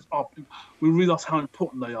 frontline workers we realise how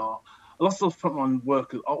important they are. A lot of those frontline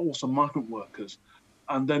workers are also migrant workers,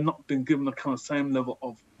 and they're not being given the kind of same level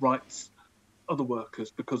of rights other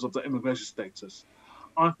workers because of their immigration status.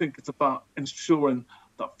 I think it's about ensuring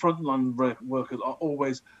that frontline workers are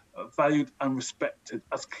always valued and respected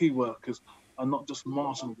as key workers and not just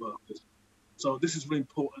marginal workers. So this is really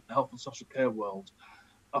important in the health and social care world.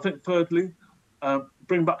 I think thirdly,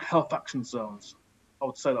 bring back health action zones. I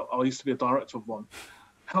would say that I used to be a director of one.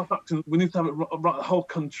 Health action, we need to have it right the whole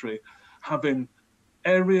country, having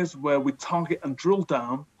areas where we target and drill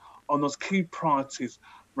down on those key priorities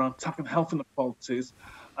around tackling health inequalities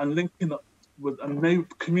and linking up with and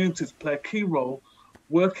communities play a key role,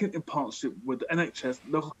 working in partnership with the NHS,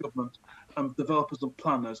 local government, and developers and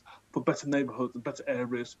planners for better neighbourhoods and better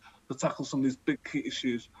areas to tackle some of these big key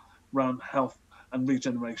issues around health and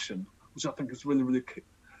regeneration, which I think is really, really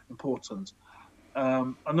important.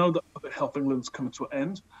 I know that Public Health England's coming to an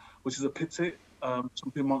end, which is a pity.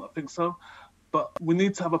 Some people might not think so, but we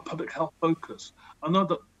need to have a public health focus. I know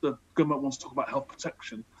that the government wants to talk about health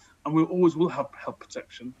protection, and we always will have health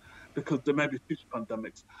protection because there may be future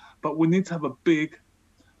pandemics, but we need to have a big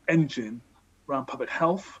engine around public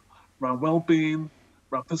health, around well-being,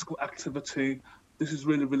 around physical activity. This is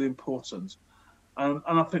really, really important. And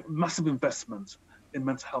I think massive investment in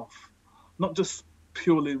mental health, not just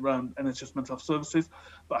purely around NHS mental health services,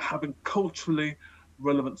 but having culturally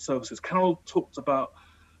relevant services. Carol talked about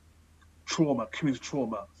trauma, community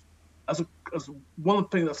trauma. As one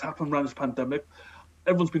thing that's happened around this pandemic,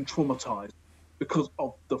 everyone's been traumatized because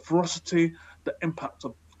of the ferocity, the impact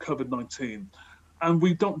of COVID-19. And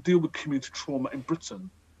we don't deal with community trauma in Britain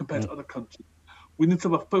compared to other countries. We need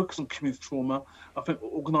to have a focus on community trauma. I think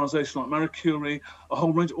organisations like Marie Curie, a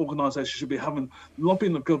whole range of organisations should be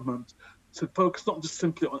lobbying the government to focus not just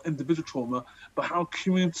simply on individual trauma, but how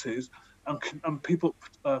communities and people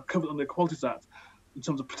covered under the Equalities Act in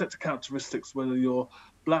terms of protected characteristics, whether you're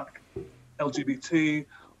Black, LGBT,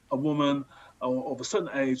 a woman, or of a certain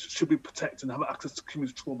age, should be protected and have access to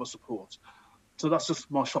community trauma support. So that's just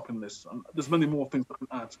my shopping list. And there's many more things I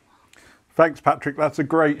can add. Thanks, Patrick. That's a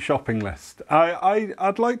great shopping list.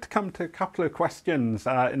 I'd like to come to a couple of questions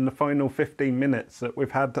in the final 15 minutes that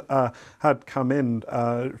we've had come in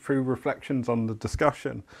through reflections on the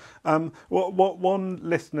discussion. What one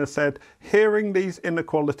listener said, hearing these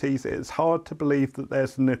inequalities, it's hard to believe that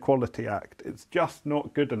there's an Equality Act. It's just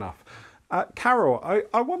not good enough. Carol,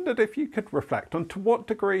 I wondered if you could reflect on to what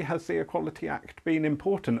degree has the Equality Act been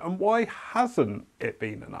important and why hasn't it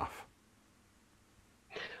been enough?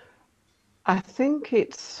 I think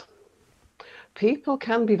people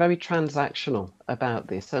can be very transactional about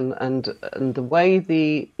this, and the way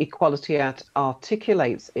the Equality Act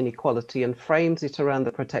articulates inequality and frames it around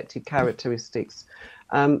the protected characteristics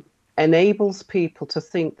enables people to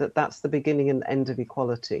think that that's the beginning and end of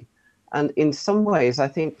equality. And in some ways, I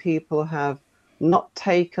think people have not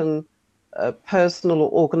taken personal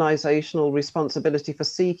or organisational responsibility for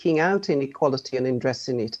seeking out inequality and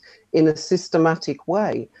addressing it in a systematic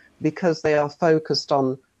way, because they are focused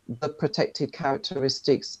on the protected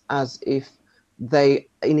characteristics as if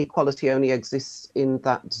inequality only exists in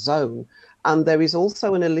that zone. And there is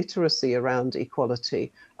also an illiteracy around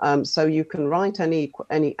equality. So you can write any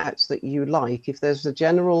act that you like. If there's a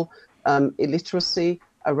general illiteracy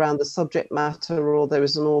around the subject matter, or there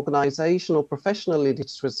is an organisational or professional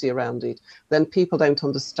illiteracy around it, then people don't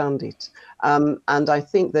understand it. And I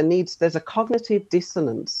think there's a cognitive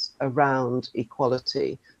dissonance around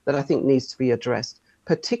equality that I think needs to be addressed,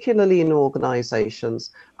 particularly in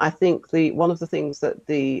organisations. I think one of the things that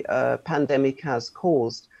the pandemic has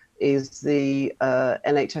caused is the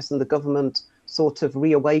NHS and the government sort of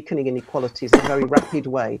reawakening inequalities in a very rapid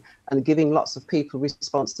way and giving lots of people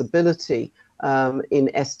responsibility in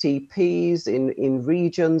STPs, in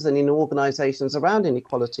regions and in organisations around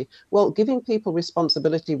inequality. Well, giving people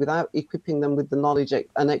responsibility without equipping them with the knowledge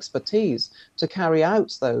and expertise to carry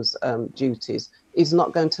out those duties is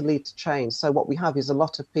not going to lead to change. So what we have is a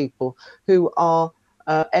lot of people who are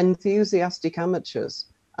enthusiastic amateurs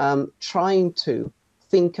trying to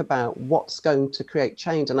think about what's going to create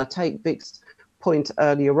change. And I take Vic's point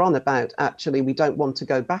earlier on about actually we don't want to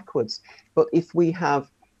go backwards, but if we have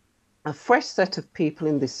a fresh set of people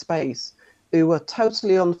in this space who are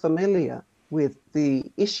totally unfamiliar with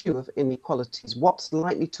the issue of inequalities, what's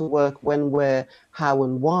likely to work, when, where, how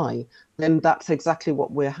and why, then that's exactly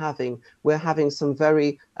what we're having. We're having some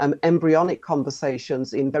very embryonic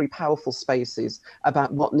conversations in very powerful spaces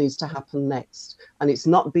about what needs to happen next. And it's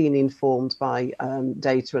not being informed by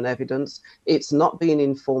data and evidence. It's not being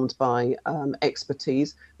informed by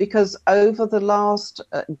expertise, because over the last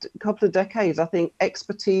couple of decades, I think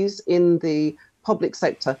expertise in the public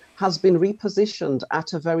sector has been repositioned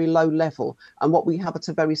at a very low level. And what we have at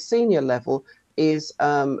a very senior level is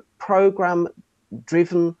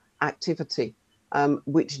program-driven activity,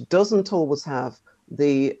 which doesn't always have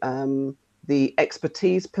the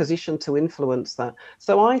expertise position to influence that.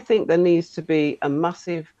 So I think there needs to be a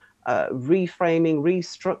massive reframing,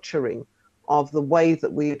 restructuring of the way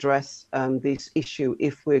that we address this issue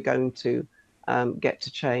if we're going to get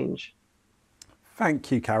to change.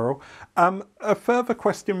 Thank you, Carol. A further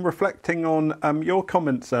question reflecting on your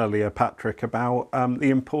comments earlier, Patrick, about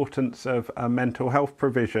the importance of mental health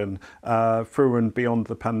provision through and beyond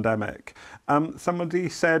the pandemic. Somebody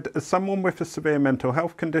said, as someone with a severe mental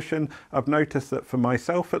health condition, I've noticed that for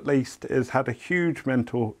myself at least, it has had a huge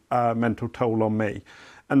mental toll on me.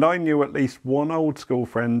 And I knew at least one old school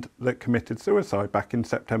friend that committed suicide back in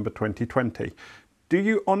September 2020. Do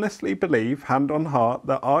you honestly believe, hand on heart,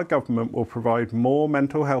 that our government will provide more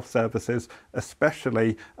mental health services,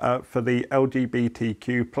 especially for the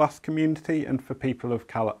LGBTQ plus community and for people of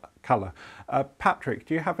colour? Patrick,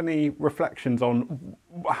 do you have any reflections on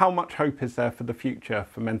how much hope is there for the future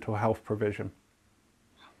for mental health provision?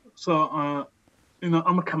 So,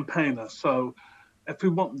 I'm a campaigner. So if we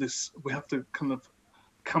want this, we have to kind of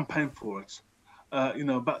campaign for it.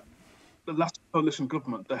 But the last coalition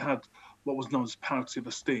government, they had what was known as parity of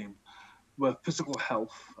esteem, where physical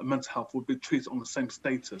health and mental health would be treated on the same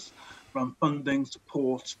status around funding,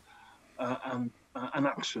 support, and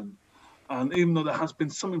action. And even though there has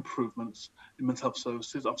been some improvements in mental health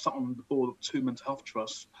services, I've sat on the board of 2 mental health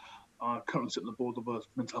trusts. I currently sit on the board of a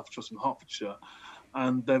mental health trust in Hertfordshire,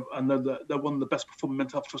 and they're one of the best performing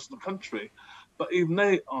mental health trusts in the country. But even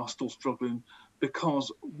they are still struggling,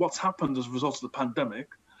 because what's happened as a result of the pandemic,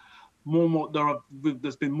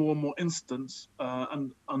 there's been more and more instances,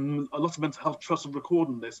 and a lot of mental health trusts are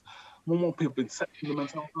recording this. More and more people have been set from the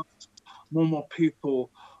mental health trusts. More and more people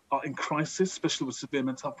are in crisis, especially with severe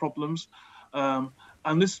mental health problems.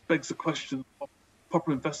 And this begs the question of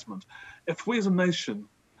proper investment. If we as a nation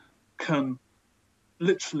can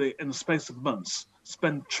literally, in the space of months,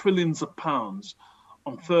 spend trillions of pounds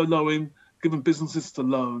on furloughing, giving businesses to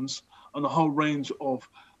loans, and a whole range of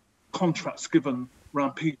contracts given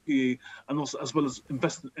around PPE, and also as well as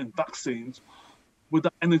investing in vaccines, with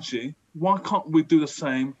that energy, why can't we do the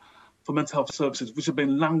same for mental health services, which have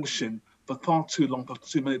been languishing for far too long, for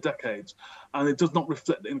too many decades, and it does not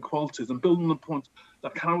reflect the inequalities. And building on the point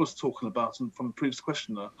that Carol was talking about, and from the previous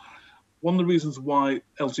questioner, one of the reasons why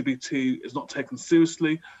LGBT is not taken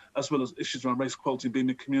seriously, as well as issues around race equality in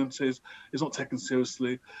BME communities is not taken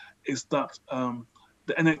seriously, is that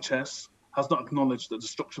the NHS has not acknowledged that there's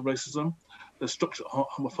structural racism, there's structural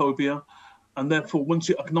homophobia, and therefore once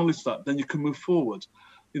you acknowledge that, then you can move forward.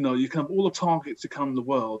 You can have all the targets you can in the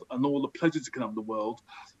world and all the pledges you can have in the world,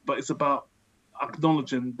 but it's about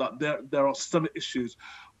acknowledging that there are some issues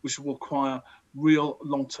which will require real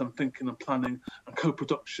long-term thinking and planning and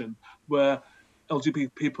co-production, where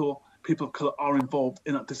LGBT people of colour are involved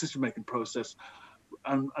in that decision-making process,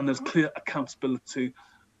 and there's clear accountability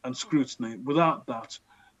and scrutiny. Without that,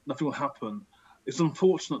 nothing will happen. It's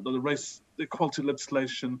unfortunate that the race equality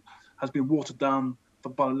legislation has been watered down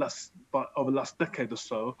over the last decade or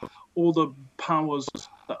so. All the powers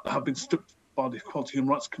that have been stripped by the Equality Human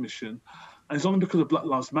Rights Commission, and it's only because of Black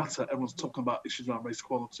Lives Matter everyone's talking about issues around race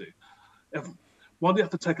equality. Why do you have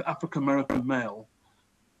to take an African American male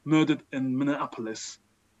murdered in Minneapolis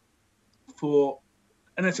for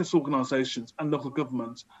NHS organisations and local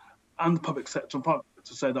governments and the public sector and private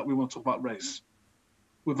to say that we want to talk about race?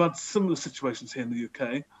 We've had similar situations here in the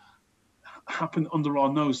UK happen under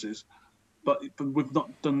our noses, but we've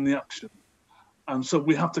not done the action. And so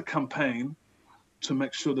we have to campaign to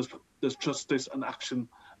make sure there's justice and action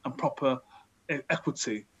and proper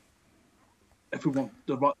equity if we want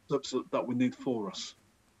the right services that we need for us.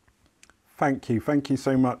 Thank you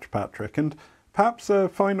so much, Patrick. And perhaps a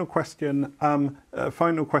final question.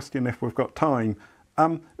 If we've got time.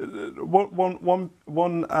 One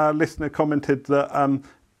listener commented that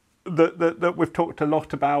that we've talked a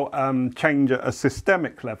lot about change at a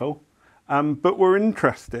systemic level, but we're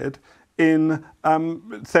interested in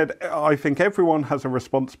said, I think everyone has a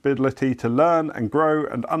responsibility to learn and grow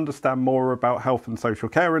and understand more about health and social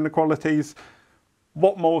care inequalities.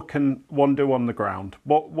 What more can one do on the ground?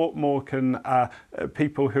 What more can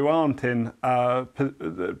people who aren't in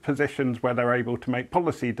positions where they're able to make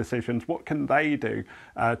policy decisions, what can they do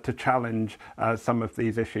to challenge some of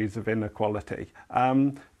these issues of inequality?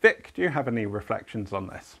 Vic, do you have any reflections on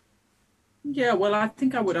this? Yeah, well, I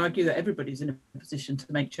think I would argue that everybody's in a position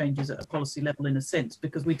to make changes at a policy level, in a sense,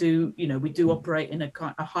 because we do operate in a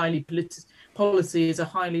highly policy is a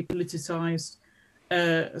highly politicized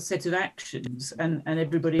set of actions, and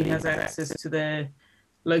everybody has access to their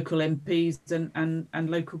local MPs and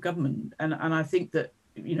local government, and I think that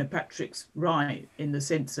Patrick's right in the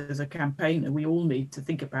sense, as a campaigner, we all need to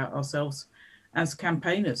think about ourselves as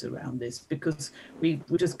campaigners around this, because we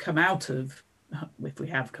just come out of, if we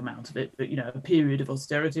have come out of it, but a period of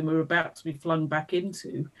austerity, and we're about to be flung back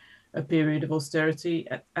into a period of austerity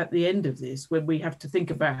at the end of this, when we have to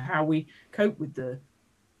think about how we cope with the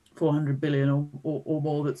 400 billion or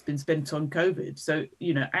more that's been spent on COVID. So,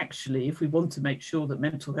 actually, if we want to make sure that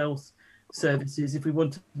mental health services, if we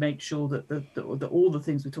want to make sure that all the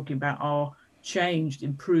things we're talking about are changed,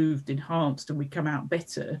 improved, enhanced, and we come out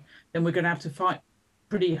better, then we're going to have to fight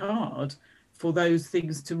pretty hard for those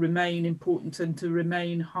things to remain important and to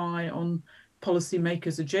remain high on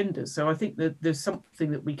policymakers' agendas. So I think that there's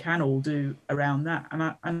something that we can all do around that.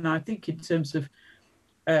 And I think in terms of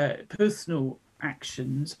personal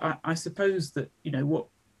actions, I suppose that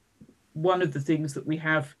one of the things that we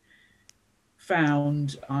have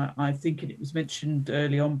found, I think, and it was mentioned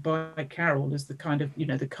early on by Carol, is the kind of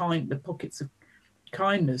the pockets of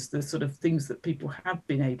kindness, the sort of things that people have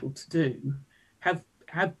been able to do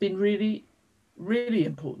have been really, really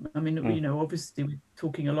important. I mean, obviously we're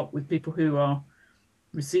talking a lot with people who are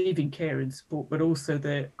receiving care and support, but also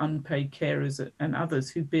the unpaid carers and others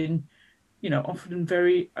who've been often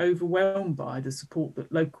very overwhelmed by the support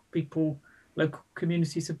that local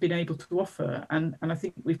communities have been able to offer. And I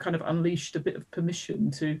think we've kind of unleashed a bit of permission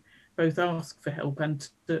to both ask for help and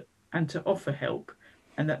to offer help,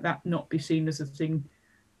 and that not be seen as a thing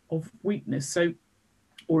of weakness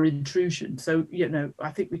or intrusion. So, I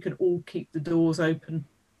think we can all keep the doors open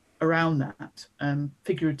around that,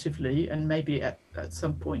 figuratively, and maybe at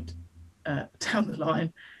some point down the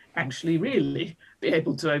line, actually really be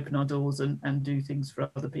able to open our doors and do things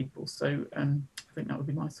for other people. So I think that would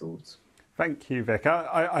be my thoughts. Thank you, Vic.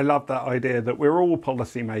 I love that idea that we're all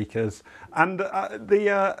policymakers. And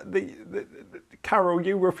Carol,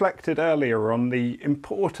 you reflected earlier on the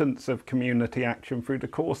importance of community action through the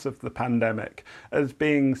course of the pandemic as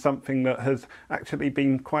being something that has actually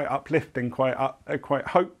been quite uplifting, quite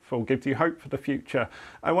hopeful, gives you hope for the future.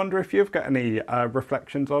 I wonder if you've got any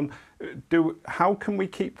reflections on how can we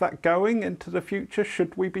keep that going into the future?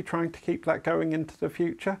 Should we be trying to keep that going into the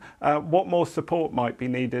future? What more support might be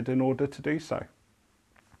needed in order to do so?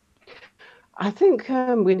 I think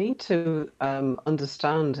we need to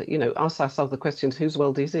understand, ask ourselves the questions, whose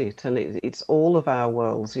world is it? And it's all of our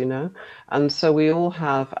worlds, and so we all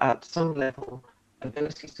have at some level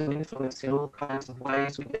ability to influence in all kinds of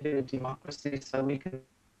ways. We live in a democracy, so we can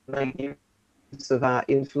make use of our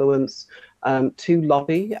influence to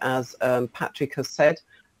lobby, as Patrick has said,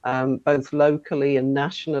 both locally and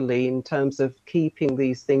nationally, in terms of keeping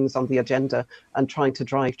these things on the agenda and trying to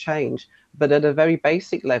drive change. But at a very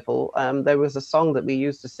basic level, there was a song that we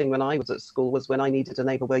used to sing when I was at school, was "When I Needed a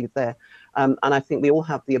Neighbour, Were You There?" And I think we all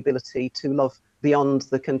have the ability to love beyond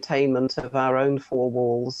the containment of our own four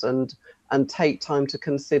walls and take time to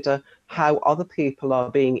consider how other people are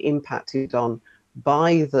being impacted on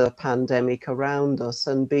by the pandemic around us,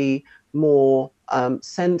 and be more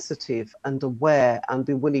sensitive and aware, and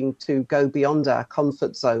be willing to go beyond our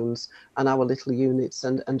comfort zones and our little units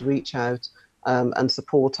and reach out and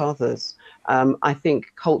support others. I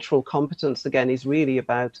think cultural competence, again, is really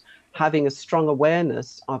about having a strong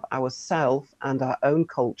awareness of ourselves and our own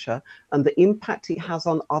culture and the impact it has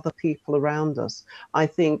on other people around us. I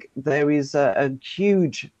think there is a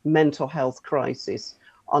huge mental health crisis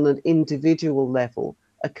on an individual level,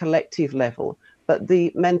 a collective level, but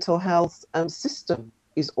the mental health system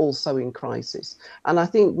is also in crisis. And I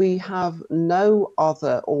think we have no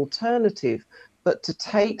other alternative but to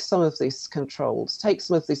take some of these controls, take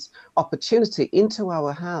some of this opportunity into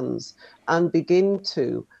our hands and begin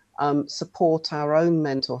to support our own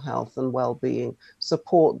mental health and well-being,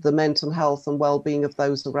 support the mental health and well-being of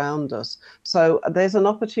those around us. So there's an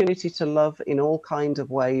opportunity to love in all kinds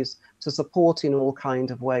of ways, to support in all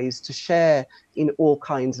kinds of ways, to share in all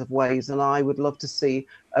kinds of ways. And I would love to see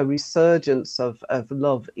a resurgence of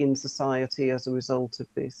love in society as a result of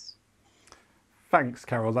this. Thanks,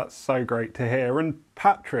 Carol. That's so great to hear. And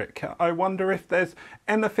Patrick, I wonder if there's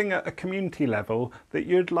anything at a community level that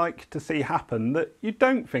you'd like to see happen that you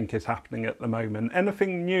don't think is happening at the moment.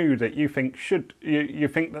 Anything new that you think you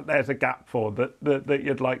think that there's a gap for that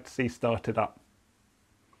you'd like to see started up?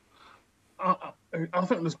 I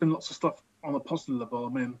think there's been lots of stuff on a positive level. I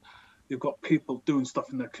mean, you've got people doing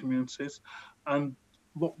stuff in their communities, and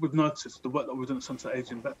what we've noticed, the work that we've done at Centre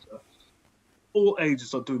Aging Better, all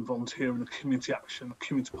ages are doing volunteering and community action,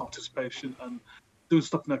 community participation, and doing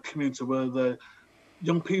stuff in their community, whether they're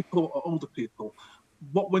young people or older people.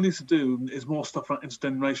 What we need to do is more stuff around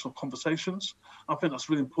intergenerational conversations. I think that's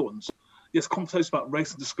really important. Yes, conversations about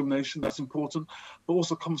race and discrimination, that's important, but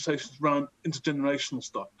also conversations around intergenerational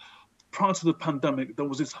stuff. Prior to the pandemic, there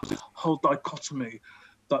was this whole dichotomy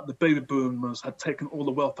that the baby boomers had taken all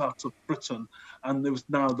the wealth out of Britain, and there was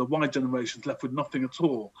now the Y generation left with nothing at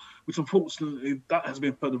all, which unfortunately that has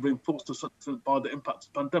been further reinforced to some extent by the impact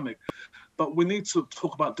of the pandemic. But we need to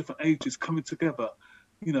talk about different ages coming together.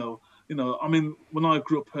 You know, I mean, when I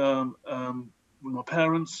grew up with my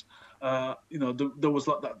parents, there was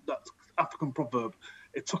like that African proverb,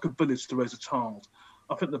 it took a village to raise a child.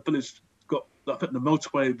 I think the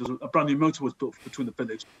motorway, there's a brand new motorway was built between the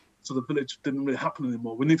village, so the village didn't really happen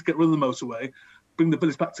anymore. We need to get rid of the motorway, bring the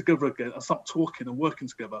village back together again, and start talking and working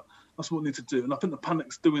together. That's what we need to do, and I think the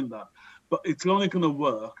pandemic's doing that. But it's only going to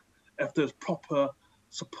work if there's proper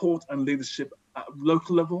support and leadership at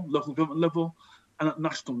local level, local government level, and at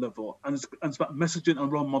national level. And it's about messaging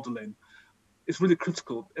and role modelling. It's really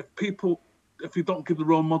critical. If you don't give the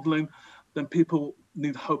role modelling, then people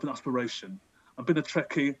need hope and aspiration. And being a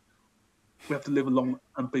Trekkie, we have to live long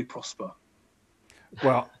and be prosper.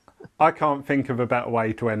 Well, I can't think of a better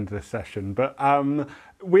way to end this session, but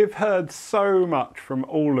we've heard so much from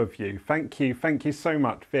all of you. Thank you so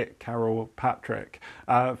much, Vic, Carol, Patrick,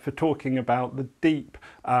 for talking about the deep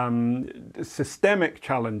systemic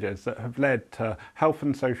challenges that have led to health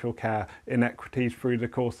and social care inequities through the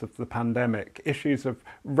course of the pandemic, issues of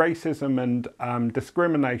racism and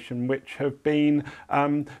discrimination which have been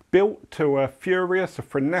built to a furious, a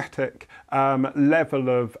frenetic level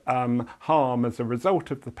of harm as a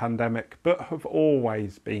result of the pandemic, but have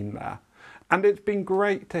always been there. And it's been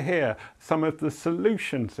great to hear some of the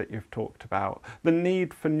solutions that you've talked about, the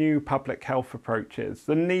need for new public health approaches,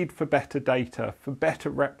 the need for better data, for better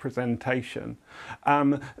representation.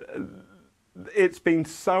 It's been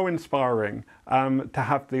so inspiring to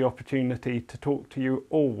have the opportunity to talk to you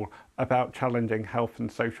all about challenging health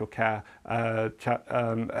and social care,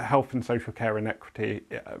 inequity,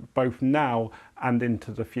 both now and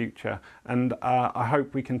into the future. And I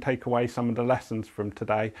hope we can take away some of the lessons from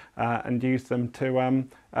today and use them to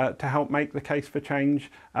help make the case for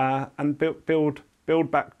change and build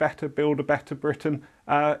back better, build a better Britain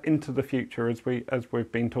into the future as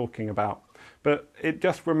we've been talking about. But it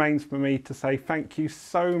just remains for me to say thank you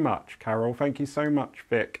so much, Carol. Thank you so much,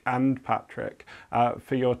 Vic and Patrick,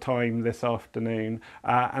 for your time this afternoon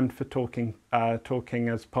and for talking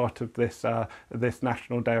as part of this this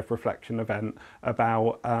National Day of Reflection event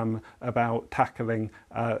about tackling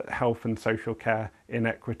health and social care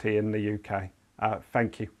inequity in the UK.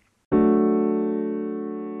 Thank you.